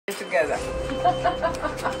together.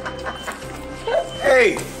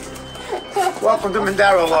 Hey, welcome to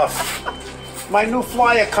Mandara Loft. My new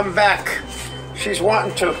flyer come back. She's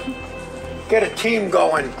wanting to get a team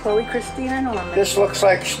going. Chloe Christina Norman. This looks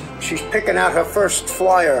like she's picking out her first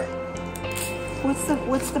flyer.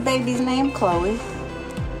 What's the baby's name, Chloe?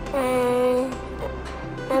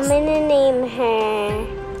 I'm gonna name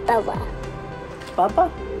her Bella.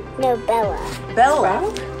 Bubba? No, Bella.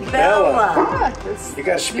 Bella. Bella. You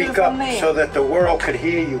gotta speak up so that the world could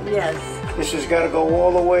hear you. Yes. This has got to go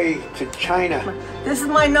all the way to China. This is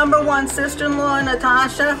my #1 sister-in-law,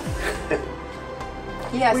 Natasha.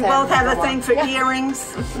 Yes, We both have a thing for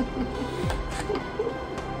earrings.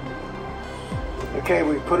 Okay,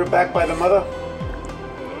 we put her back by the mother.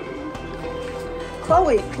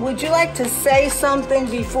 Chloe, would you like to say something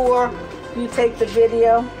before you take the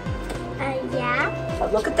video? Yeah.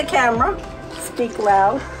 Look at the camera. Speak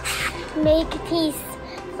loud. Make peace,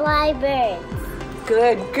 fly birds.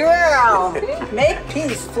 Good girl. Make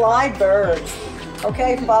peace, fly birds.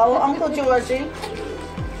 Okay, follow Uncle Georgie.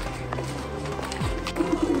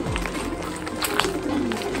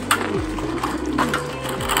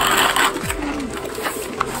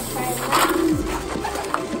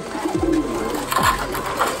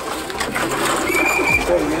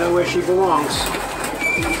 Okay, you know where she belongs.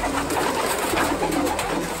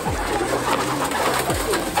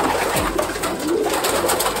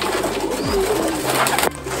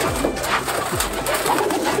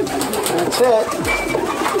 That's it.